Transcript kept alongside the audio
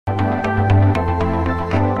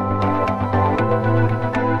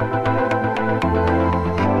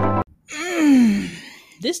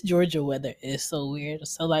this Georgia weather is so weird.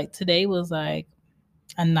 So like today was like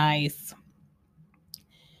a nice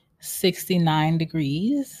 69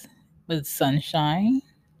 degrees with sunshine.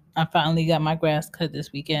 I finally got my grass cut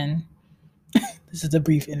this weekend. This is a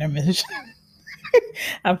brief intermission.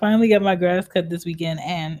 I finally got my grass cut this weekend,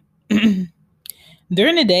 and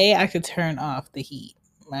during the day I could turn off the heat,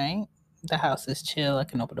 right? The house is chill. I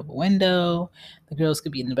can open up a window. The girls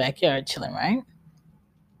could be in the backyard chilling, right?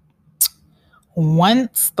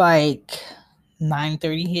 Once like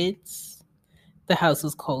 9:30 hits, the house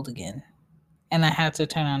was cold again. And I had to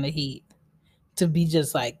turn on the heat to be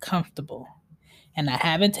just like comfortable. And I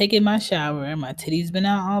haven't taken my shower. My titties been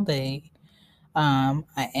out all day.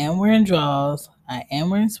 I am wearing drawers. I am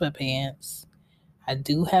wearing sweatpants. I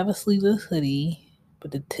do have a sleeveless hoodie,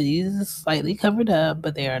 but the titties is slightly covered up,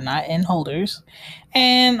 but they are not in holders.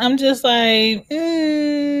 And I'm just like,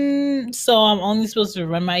 so I'm only supposed to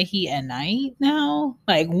run my heat at night now?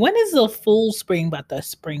 Like, when is the full spring about to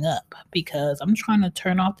spring up? Because I'm trying to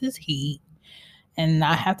turn off this heat and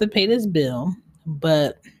not have to pay this bill.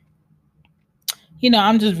 But,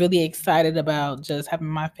 I'm just really excited about just having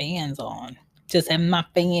my fans on. Just having my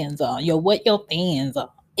fans on. Yo, what your fans on?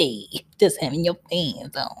 Hey, just having your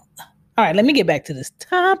fans on. All right, let me get back to this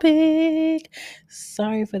topic.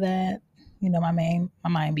 Sorry for that. My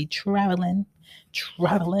mind be traveling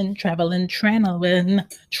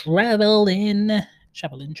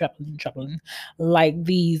like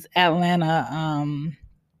these Atlanta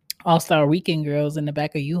All-Star Weekend girls in the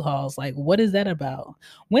back of U-Hauls. Like, what is that about?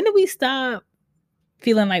 When did we stop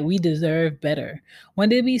feeling like we deserve better? When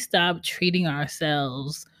did we stop treating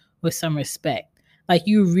ourselves with some respect? Like,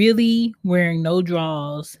 you really wearing no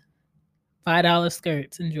draws, $5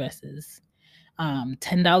 skirts and dresses,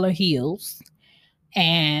 $10 heels,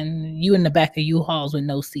 and you in the back of U-Hauls with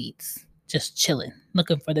no seats, just chilling,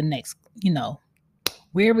 looking for the next,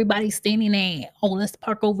 where everybody's standing at. Oh, let's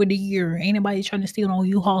park over there. Ain't nobody trying to steal on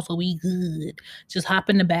U-Haul, so we good. Just hop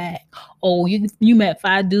in the back. Oh, you met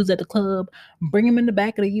 5 dudes at the club. Bring them in the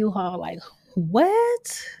back of the U-Haul. Like,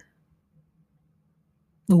 what?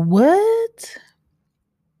 What?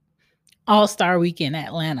 All-Star Weekend,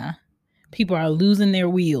 Atlanta. People are losing their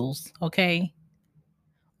wheels, okay?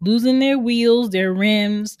 Losing their wheels, their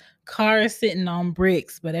rims, cars sitting on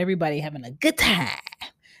bricks, but everybody having a good time.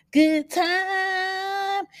 Good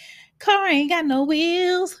time. Car ain't got no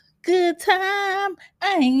wheels. Good time.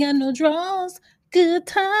 I ain't got no draws. Good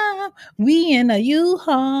time. We in a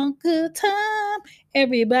U-Haul. Good time.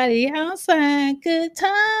 Everybody outside. Good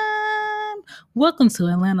time. Welcome to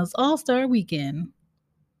Atlanta's All-Star Weekend.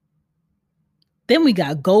 Then we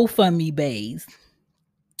got GoFundMe bays.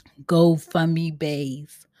 GoFundMe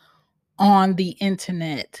bays on the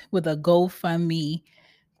internet with a GoFundMe.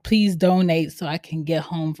 Please donate so I can get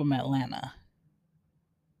home from Atlanta.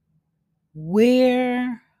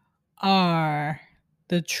 Where are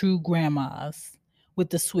the true grandmas with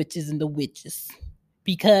the switches and the witches?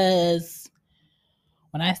 Because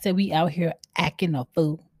when I say we out here acting a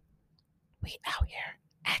fool, we out here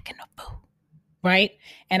acting a fool, right?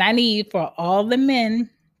 And I need for all the men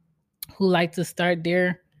who like to start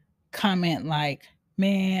their comment like,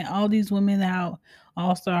 man, all these women out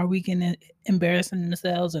All-Star Weekend embarrassing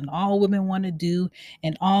themselves and all women want to do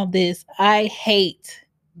and all this. I hate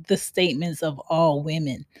the statements of all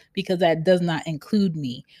women because that does not include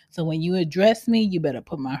me. So when you address me, you better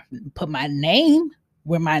put my name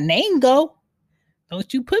where my name go.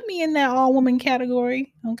 Don't you put me in that all woman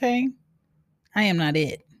category, okay? I am not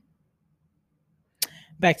it.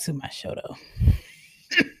 Back to my show though.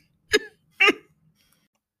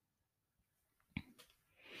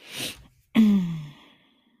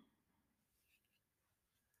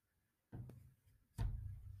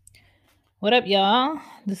 What up, y'all?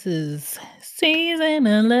 This is season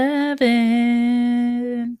 11,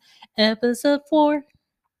 episode 4.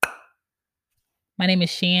 My name is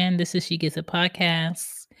Shan. This is She Gets a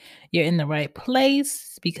Podcast. You're in the right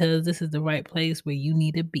place because this is the right place where you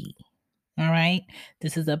need to be. All right?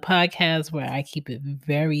 This is a podcast where I keep it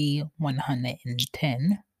very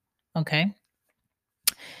 110. Okay?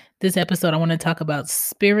 This episode, I want to talk about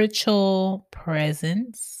spiritual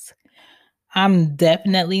presence. I'm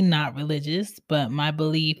definitely not religious, but my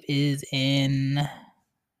belief is in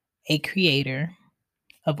a creator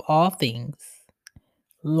of all things,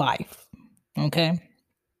 life. Okay?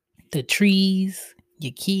 The trees,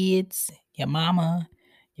 your kids, your mama,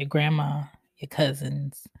 your grandma, your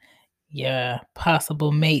cousins, your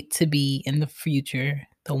possible mate to be in the future,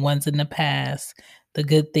 the ones in the past, the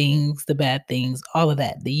good things, the bad things, all of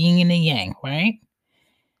that, the yin and the yang, right?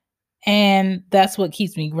 And that's what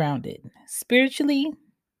keeps me grounded. Spiritually,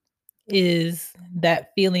 is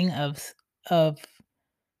that feeling of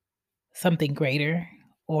something greater,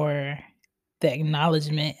 or the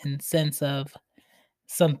acknowledgement and sense of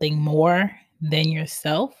something more than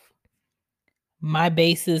yourself. My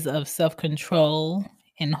basis of self-control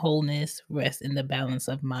and wholeness rests in the balance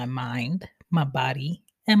of my mind, my body,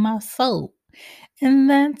 and my soul. And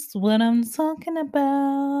that's what I'm talking about.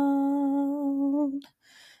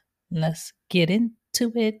 Let's get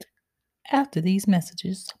into it after these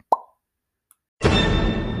messages.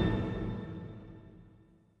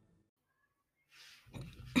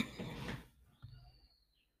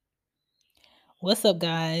 What's up,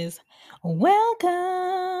 guys?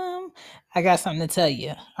 Welcome. I got something to tell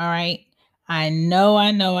you. All right. I know.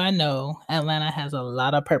 Atlanta has a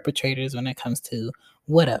lot of perpetrators when it comes to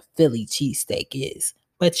what a Philly cheesesteak is.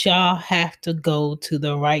 But y'all have to go to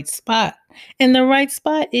the right spot. And the right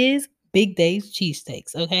spot is Big Dave's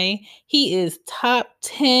Cheesesteaks. Okay. He is top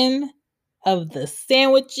 10 of the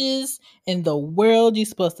sandwiches in the world you're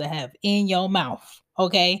supposed to have in your mouth.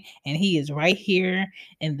 Okay. And he is right here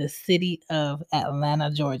in the city of Atlanta,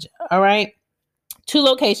 Georgia. All right. 2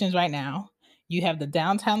 locations right now. You have the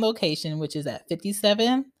downtown location, which is at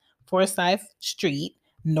 57 Forsyth Street,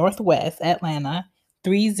 Northwest Atlanta,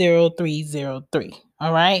 30303.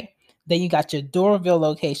 All right. Then you got your Doraville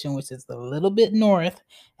location, which is a little bit north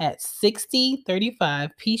at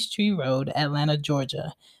 6035 Peachtree Road, Atlanta,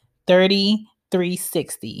 Georgia,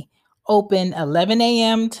 3360. Open 11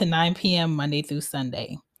 a.m. to 9 p.m. Monday through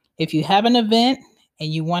Sunday. If you have an event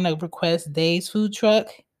and you want to request Dave's food truck,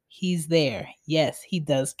 he's there. Yes, he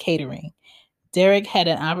does catering. Derek had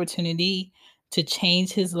an opportunity to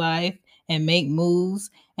change his life and make moves.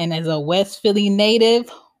 And as a West Philly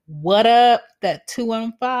native, what up? That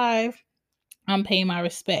 215, I'm paying my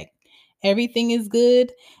respect. Everything is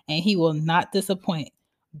good and he will not disappoint.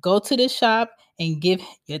 Go to the shop and give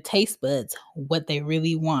your taste buds what they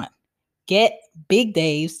really want. Get Big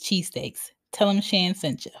Dave's cheesesteaks. Tell him Shan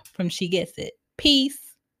sent you from She Gets It. Peace.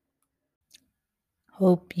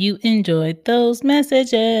 Hope you enjoyed those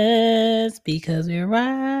messages because we're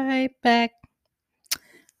right back.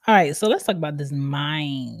 All right, so let's talk about this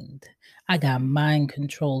mind. I got mind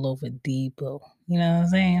control over Debo. You know what I'm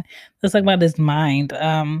saying? Let's talk about this mind.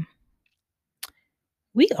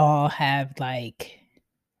 We all have like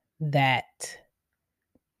that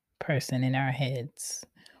person in our heads,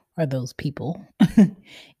 or those people.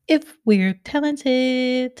 If we're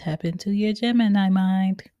talented, tap into your Gemini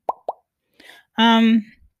mind. In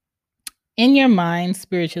your mind,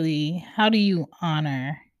 spiritually, how do you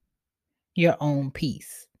honor your own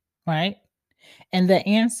peace, right? And the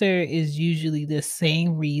answer is usually the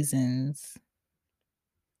same reasons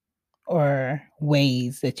or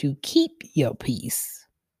ways that you keep your peace.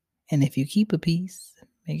 And if you keep a peace,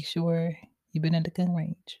 make sure you've been in the gun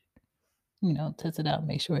range. You know, test it out,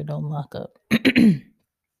 make sure it don't lock up.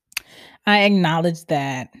 I acknowledge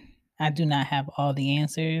that I do not have all the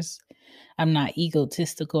answers. I'm not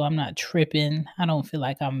egotistical. I'm not tripping. I don't feel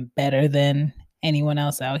like I'm better than anyone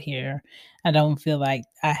else out here. I don't feel like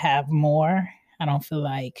I have more. I don't feel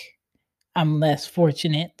like I'm less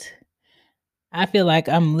fortunate. I feel like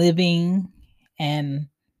I'm living and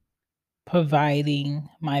providing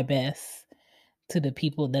my best to the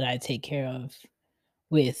people that I take care of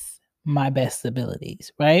with my best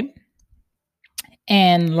abilities, right?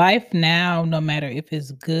 And life now, no matter if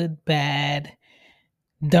it's good, bad,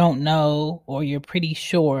 don't know, or you're pretty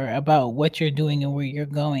sure about what you're doing and where you're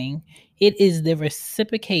going, it is the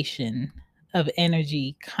reciprocation of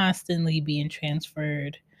energy constantly being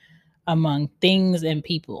transferred among things and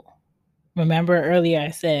people. Remember earlier I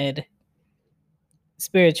said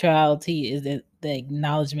spirituality is the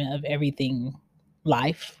acknowledgement of everything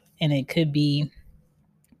life, and it could be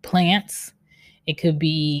plants, it could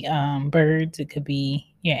be birds, it could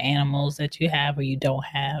be your animals that you have or you don't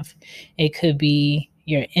have, it could be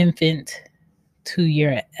your infant to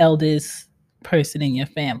your eldest person in your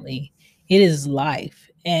family. It is life.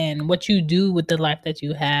 And what you do with the life that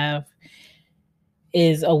you have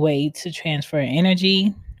is a way to transfer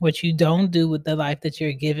energy. What you don't do with the life that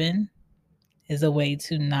you're given is a way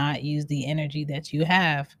to not use the energy that you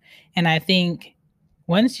have. And I think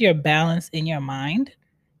once you're balanced in your mind,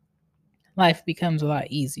 life becomes a lot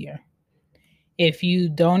easier. If you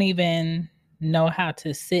don't even know how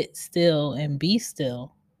to sit still and be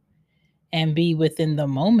still and be within the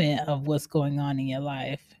moment of what's going on in your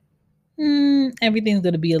life, everything's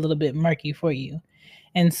going to be a little bit murky for you.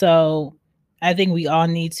 And so I think we all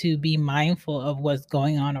need to be mindful of what's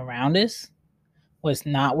going on around us, what's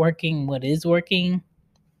not working, what is working,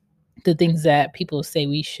 the things that people say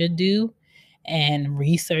we should do, and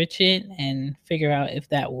research it and figure out if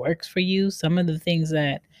that works for you. Some of the things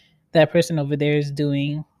that that person over there is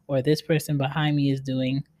doing or this person behind me is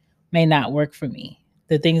doing may not work for me.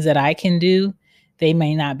 The things that I can do, they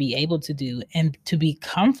may not be able to do, and to be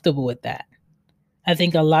comfortable with that. I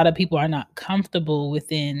think a lot of people are not comfortable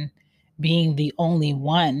within being the only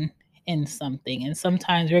one in something. And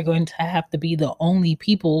sometimes we're going to have to be the only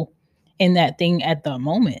people in that thing at the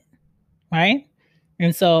moment, right?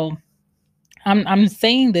 And so I'm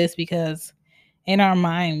saying this because in our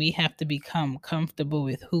mind we have to become comfortable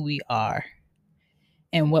with who we are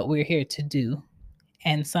and what we're here to do.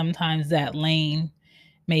 And sometimes that lane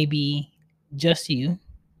may be just you.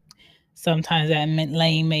 Sometimes that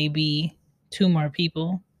lane may be two more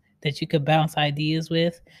people that you could bounce ideas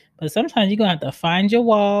with. But sometimes you're going to have to find your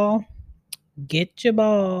wall, get your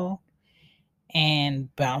ball,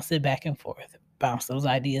 and bounce it back and forth. Bounce those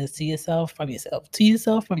ideas to yourself, from yourself, to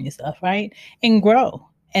yourself, from yourself, right? And grow.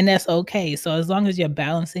 And that's okay. So as long as you're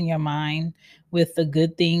balancing your mind with the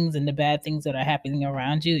good things and the bad things that are happening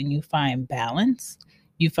around you, and you find balance,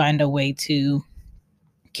 you find a way to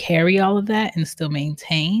carry all of that and still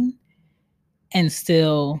maintain and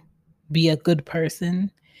still be a good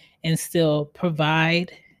person and still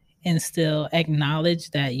provide and still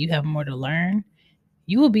acknowledge that you have more to learn,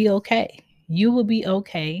 you will be okay. You will be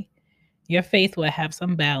okay. Your faith will have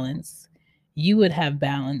some balance. You would have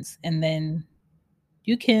balance. And then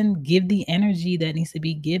you can give the energy that needs to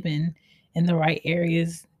be given in the right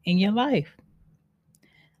areas in your life.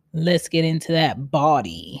 Let's get into that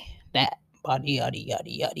body. That body, yaddy,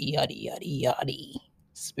 yaddy, yaddy, yaddy, yaddy, yaddy.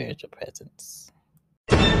 Spiritual presence.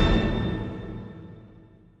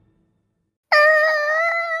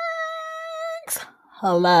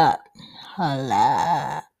 Holla.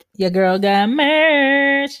 Holla. Your girl got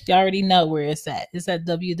merch. You already know where it's at. It's at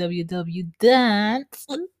www.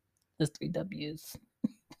 There's 3 W's.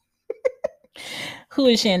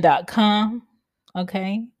 whoisshan.com.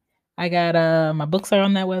 Okay. I got my books are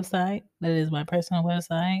on that website. That is my personal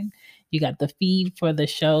website. You got the feed for the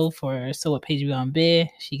show for So What Page We On Bed.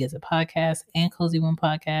 She Gets a Podcast and Cozy One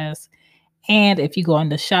Podcast. And if you go on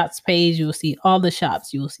the shops page, you will see all the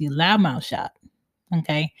shops. You will see Loudmouth Shop.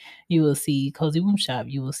 Okay. You will see Cozy Womb Shop.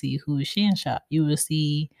 You will see Who Is Shan Shop. You will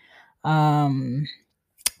see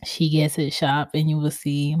She Gets It Shop. And you will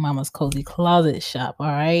see Mama's Cozy Closet Shop. All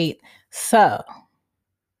right. So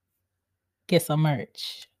get some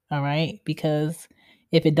merch. All right. Because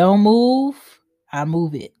if it don't move, I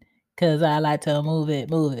move it. Because I like to move it.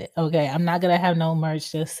 Okay. I'm not going to have no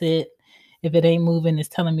merch just sit. If it ain't moving, it's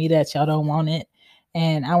telling me that y'all don't want it.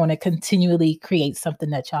 And I want to continually create something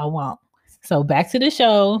that y'all want. So back to the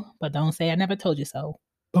show, but don't say I never told you so.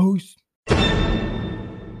 Boost.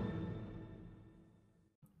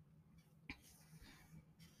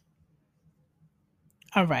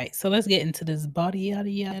 All right, so let's get into this body yada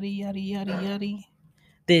yada yada yada yada.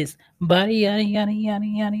 This body yada yada yada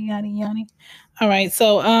yada yada yada. All right,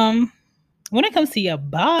 so when it comes to your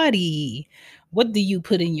body, what do you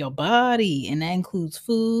put in your body? And that includes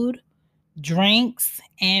food, drinks,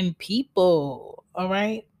 and people. All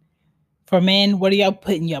right. For men, what are y'all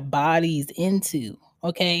putting your bodies into?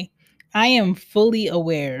 Okay. I am fully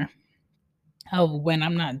aware of when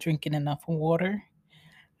I'm not drinking enough water.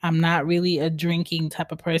 I'm not really a drinking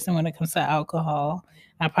type of person when it comes to alcohol.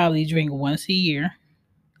 I probably drink once a year,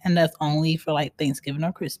 and that's only for like Thanksgiving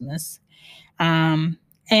or Christmas.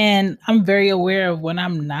 And I'm very aware of when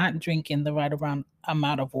I'm not drinking the right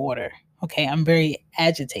amount of water. Okay. I'm very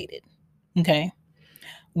agitated. Okay.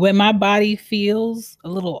 When my body feels a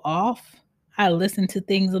little off, I listen to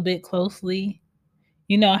things a bit closely.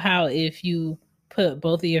 You know how if you put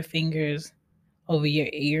both of your fingers over your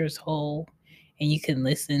ears hole and you can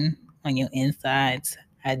listen on your insides,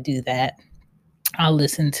 I do that. I'll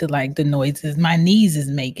listen to like the noises my knees is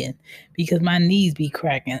making because my knees be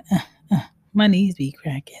cracking. My knees be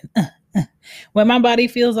cracking. When my body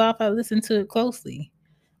feels off, I listen to it closely.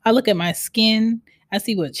 I look at my skin. I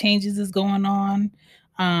see what changes is going on.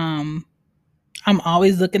 I'm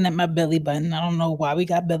always looking at my belly button. I don't know why we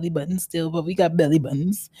got belly buttons still, but we got belly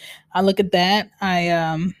buttons. I look at that.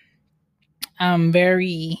 I'm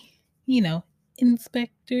very,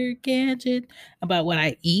 Inspector Gadget about what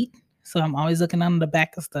I eat. So I'm always looking on the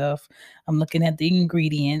back of stuff. I'm looking at the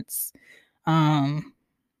ingredients.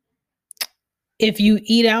 If you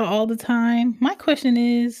eat out all the time, my question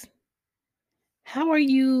is, how are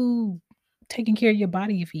you taking care of your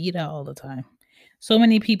body if you eat out all the time? So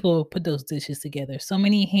many people put those dishes together, so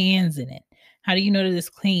many hands in it. How do you know that it's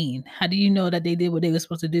clean? How do you know that they did what they were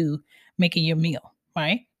supposed to do making your meal,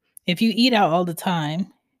 right? If you eat out all the time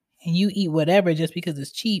and you eat whatever just because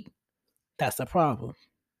it's cheap, That's the problem.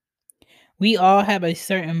 We all have a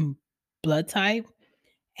certain blood type,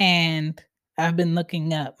 and I've been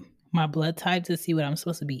looking up my blood type to see what I'm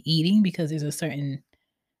supposed to be eating because there's a certain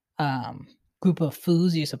um, group of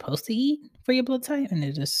foods you're supposed to eat for your blood type, and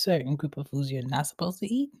there's a certain group of foods you're not supposed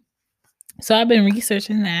to eat. So I've been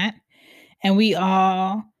researching that, and we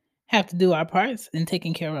all have to do our parts in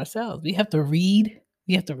taking care of ourselves. We have to read,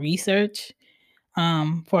 we have to research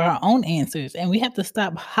for our own answers, and we have to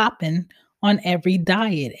stop hopping on every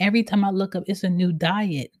diet. Every time I look up, it's a new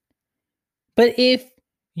diet. But if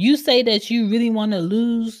you say that you really want to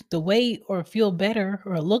lose the weight or feel better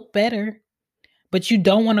or look better, but you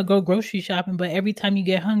don't want to go grocery shopping, but every time you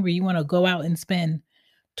get hungry, you want to go out and spend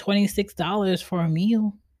 $26 for a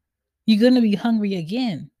meal, you're going to be hungry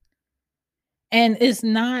again. And it's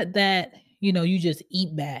not that, you just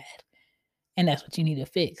eat bad and that's what you need to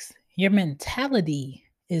fix. Your mentality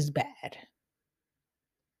is bad.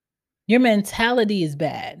 Your mentality is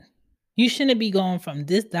bad. You shouldn't be going from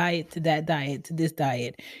this diet to that diet to this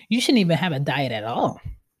diet. You shouldn't even have a diet at all.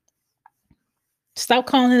 Stop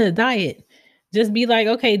calling it a diet. Just be like,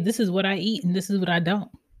 okay, this is what I eat and this is what I don't.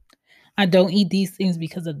 I don't eat these things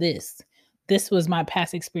because of this. This was my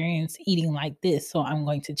past experience eating like this, so I'm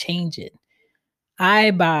going to change it.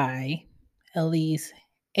 I buy at least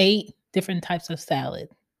 8 different types of salad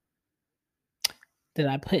that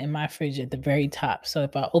I put in my fridge at the very top. So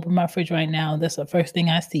if I open my fridge right now, that's the first thing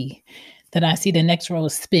I see. Then I see the next row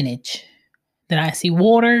is spinach. Then I see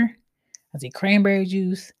water. I see cranberry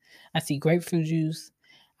juice. I see grapefruit juice.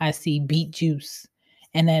 I see beet juice.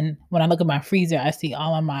 And then when I look at my freezer, I see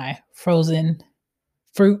all of my frozen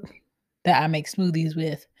fruit that I make smoothies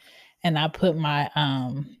with. And I put my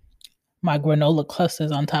my granola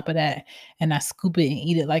clusters on top of that. And I scoop it and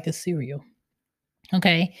eat it like a cereal.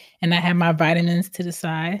 Okay. And I have my vitamins to the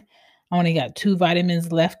side. I only got 2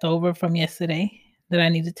 vitamins left over from yesterday that I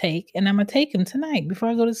need to take. And I'm going to take them tonight before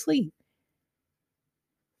I go to sleep.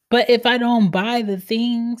 But if I don't buy the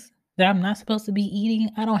things that I'm not supposed to be eating,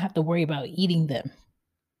 I don't have to worry about eating them.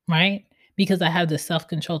 Right? Because I have the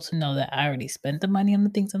self-control to know that I already spent the money on the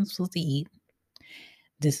things I'm supposed to eat.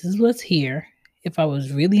 This is what's here. If I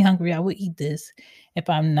was really hungry, I would eat this. If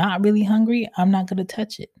I'm not really hungry, I'm not going to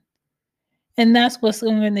touch it. And that's what's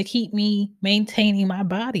going to keep me maintaining my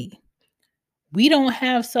body. We don't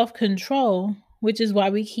have self-control, which is why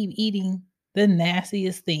we keep eating the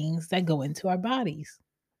nastiest things that go into our bodies.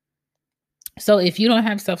 So if you don't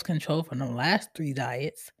have self-control from the last 3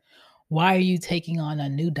 diets, why are you taking on a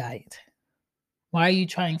new diet? Why are you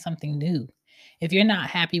trying something new? If you're not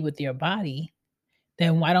happy with your body,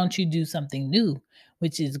 then why don't you do something new,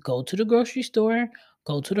 which is go to the grocery store,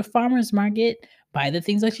 go to the farmer's market, buy the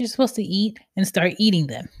things that you're supposed to eat, and start eating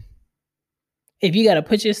them. If you got to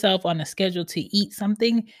put yourself on a schedule to eat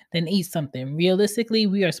something, then eat something. Realistically,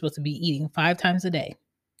 we are supposed to be eating 5 times a day.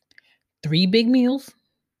 3 big meals,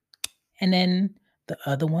 and then the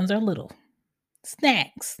other ones are little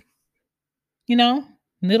snacks.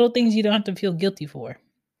 Little things you don't have to feel guilty for.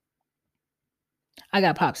 I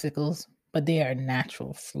got popsicles, but they are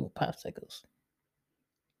natural fruit popsicles.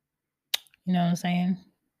 You know what I'm saying?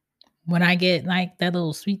 When I get like that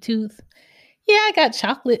little sweet tooth, yeah, I got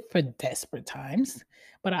chocolate for desperate times,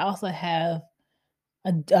 but I also have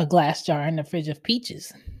a glass jar in the fridge of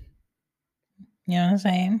peaches. You know what I'm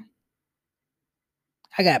saying?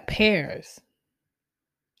 I got pears.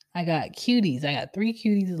 I got cuties. I got 3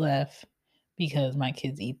 cuties left because my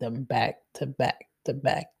kids eat them back to back to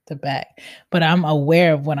back to back. But I'm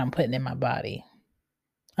aware of what I'm putting in my body.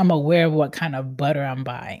 I'm aware of what kind of butter I'm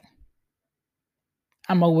buying.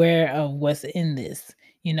 I'm aware of what's in this.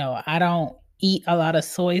 I don't eat a lot of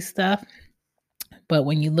soy stuff, but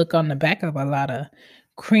when you look on the back of a lot of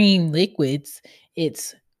cream liquids,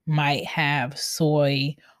 it might have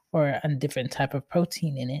soy or a different type of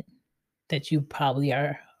protein in it that you probably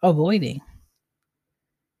are avoiding.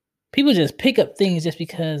 People just pick up things just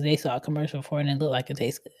because they saw a commercial for it and it looked like it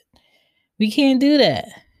tastes good. We can't do that.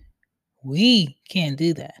 We can't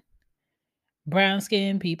do that. Brown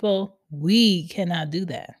skin people, we cannot do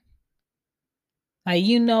that. Like,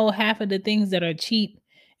 half of the things that are cheap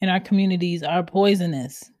in our communities are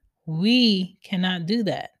poisonous. We cannot do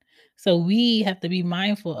that. So we have to be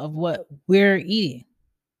mindful of what we're eating.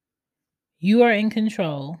 You are in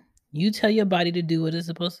control. You tell your body to do what it's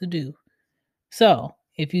supposed to do. So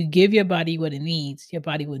if you give your body what it needs, your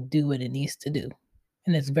body will do what it needs to do.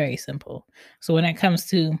 And it's very simple. So when it comes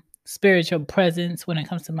to spiritual presence, when it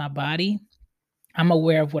comes to my body, I'm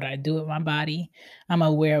aware of what I do with my body. I'm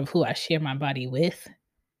aware of who I share my body with.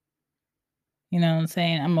 You know what I'm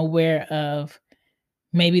saying? I'm aware of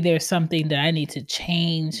maybe there's something that I need to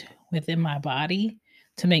change within my body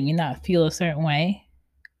to make me not feel a certain way.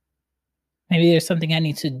 Maybe there's something I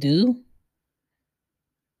need to do.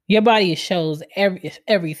 Your body shows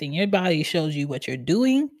everything. Your body shows you what you're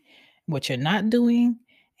doing, what you're not doing,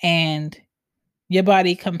 and your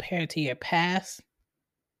body compared to your past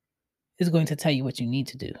is going to tell you what you need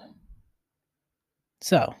to do.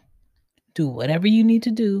 So, do whatever you need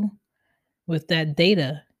to do with that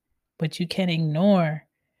data, but you can't ignore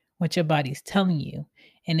what your body's telling you.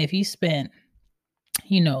 And if you spent,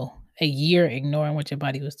 a year ignoring what your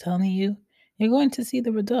body was telling you, you're going to see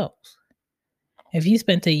the results. If you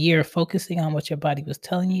spent a year focusing on what your body was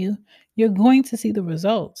telling you, you're going to see the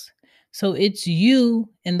results. So it's you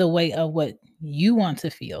in the way of what you want to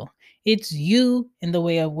feel. It's you in the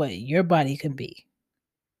way of what your body can be.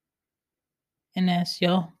 And that's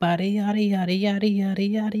your body, yada, yada, yada, yada,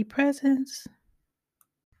 yada presence.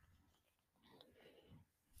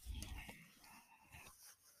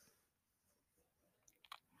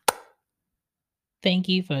 Thank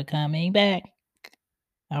you for coming back.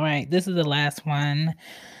 All right, this is the last one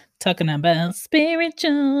talking about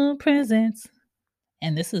spiritual presence.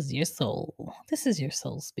 And this is your soul. This is your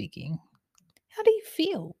soul speaking. How do you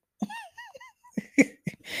feel?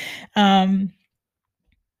 um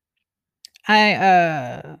all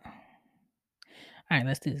right,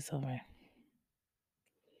 let's do this over.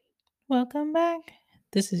 Welcome back.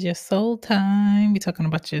 This is your soul time. We're talking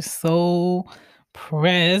about your soul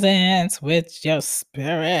presence with your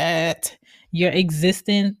spirit. Your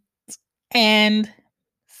existence and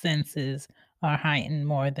senses are heightened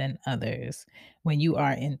more than others when you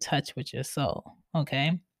are in touch with your soul.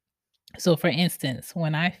 Okay. So, for instance,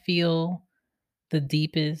 when I feel the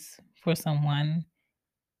deepest for someone,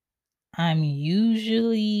 I'm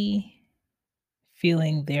usually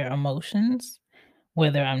feeling their emotions,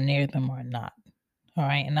 whether I'm near them or not. All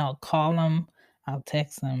right. And I'll call them, I'll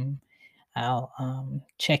text them, I'll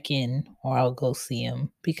check in, or I'll go see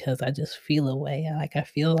them because I just feel a way. I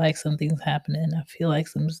feel like something's happening. I feel like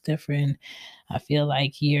something's different. I feel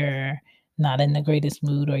like you're not in the greatest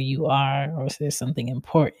mood, or you are, or there's something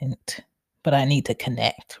important, but I need to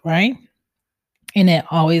connect. Right. And it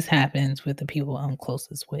always happens with the people I'm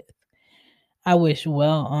closest with. I wish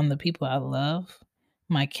well on the people I love.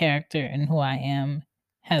 My character and who I am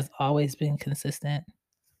has always been consistent.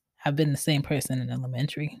 I've been the same person in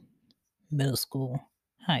elementary, middle school,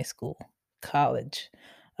 high school, college,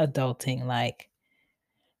 adulting. Like,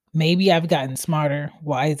 maybe I've gotten smarter,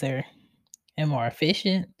 wiser, and more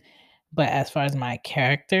efficient. But as far as my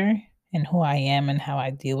character and who I am and how I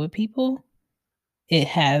deal with people, it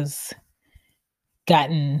has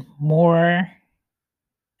gotten more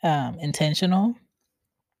intentional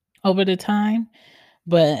over the time.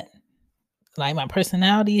 But like, my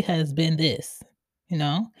personality has been this, you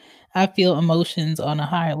know? I feel emotions on a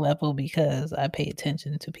higher level because I pay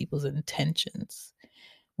attention to people's intentions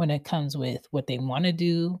when it comes with what they want to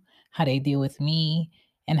do, how they deal with me,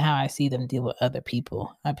 and how I see them deal with other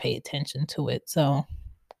people. I pay attention to it. So,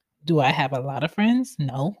 do I have a lot of friends?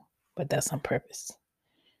 No, but that's on purpose.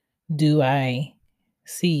 Do I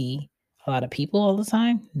see a lot of people all the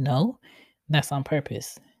time? No, that's on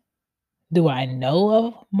purpose. Do I know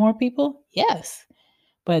of more people? Yes.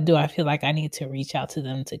 But do I feel like I need to reach out to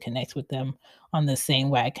them to connect with them on the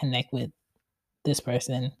same way I connect with this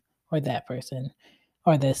person or that person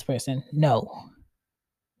or this person? No.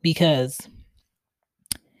 Because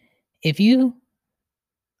if you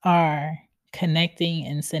are connecting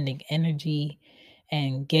and sending energy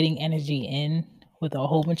and getting energy in with a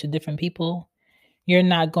whole bunch of different people, you're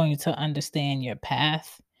not going to understand your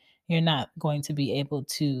path. You're not going to be able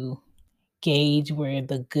to gauge where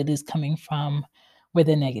the good is coming from, where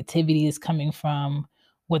the negativity is coming from.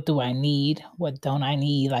 What do I need? What don't I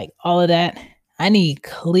need? Like, all of that. I need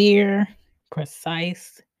clear,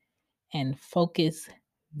 precise, and focused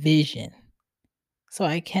vision. So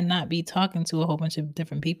I cannot be talking to a whole bunch of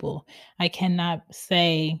different people. I cannot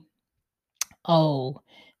say, oh,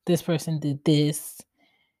 this person did this.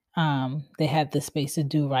 They had the space to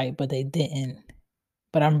do right, but they didn't.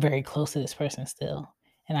 But I'm very close to this person still.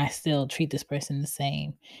 And I still treat this person the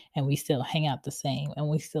same. And we still hang out the same. And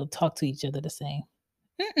we still talk to each other the same.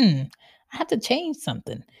 I have to change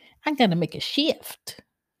something. I got to make a shift.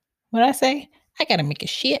 What I say? I got to make a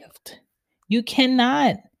shift. You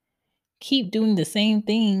cannot keep doing the same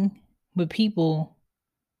thing with people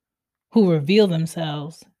who reveal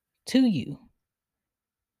themselves to you,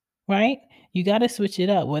 right? You got to switch it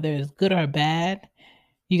up, whether it's good or bad.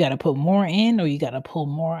 You got to put more in or you got to pull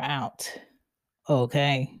more out.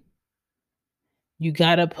 Okay. You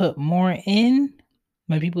got to put more in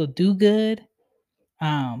when people do good.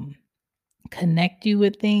 connect you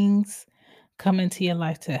with things, come into your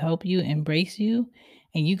life to help you, embrace you,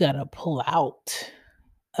 and you got to pull out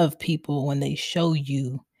of people when they show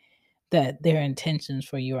you that their intentions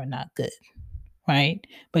for you are not good, right?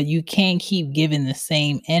 But you can't keep giving the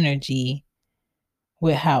same energy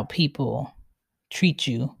with how people treat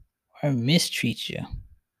you or mistreat you,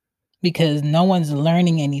 because no one's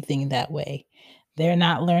learning anything that way. They're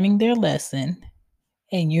not learning their lesson,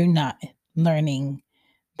 and you're not learning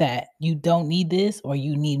that you don't need this or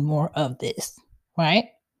you need more of this, right?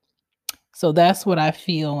 So that's what I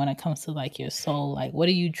feel when it comes to like your soul. Like, what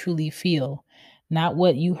do you truly feel? Not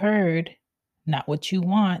what you heard, not what you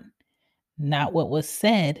want, not what was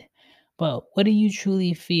said, but what do you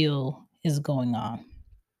truly feel is going on?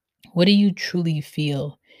 What do you truly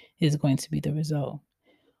feel is going to be the result?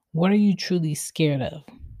 What are you truly scared of?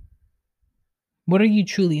 What are you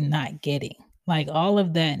truly not getting? Like, all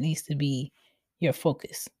of that needs to be your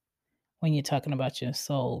focus when you're talking about your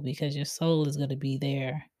soul, because your soul is going to be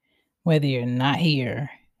there whether you're not here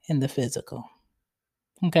in the physical.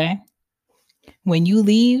 Okay? When you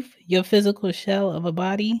leave your physical shell of a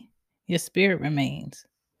body, your spirit remains.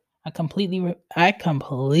 I completely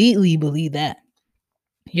believe that.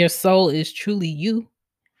 Your soul is truly you.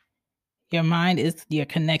 Your mind is your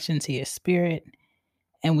connection to your spirit,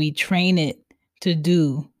 and we train it to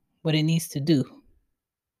do what it needs to do.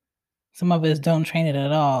 Some of us don't train it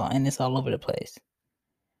at all, and it's all over the place.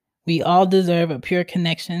 We all deserve a pure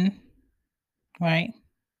connection, right?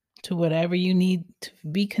 To whatever you need to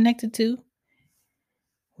be connected to.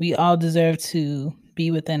 We all deserve to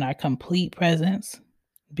be within our complete presence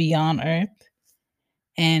beyond earth.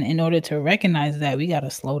 And in order to recognize that, we got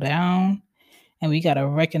to slow down, and we got to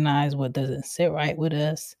recognize what doesn't sit right with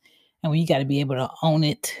us. And we got to be able to own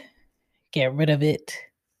it, get rid of it,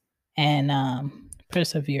 and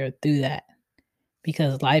persevere through that.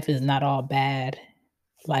 Because life is not all bad.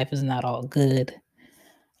 Life is not all good.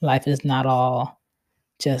 Life is not all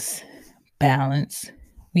just balance.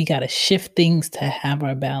 We got to shift things to have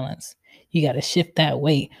our balance. You got to shift that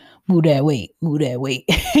weight, move that weight, move that weight.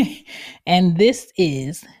 And this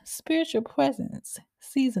is Spiritual Presence,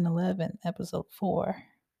 Season 11, Episode 4.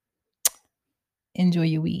 Enjoy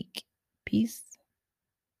your week. Peace.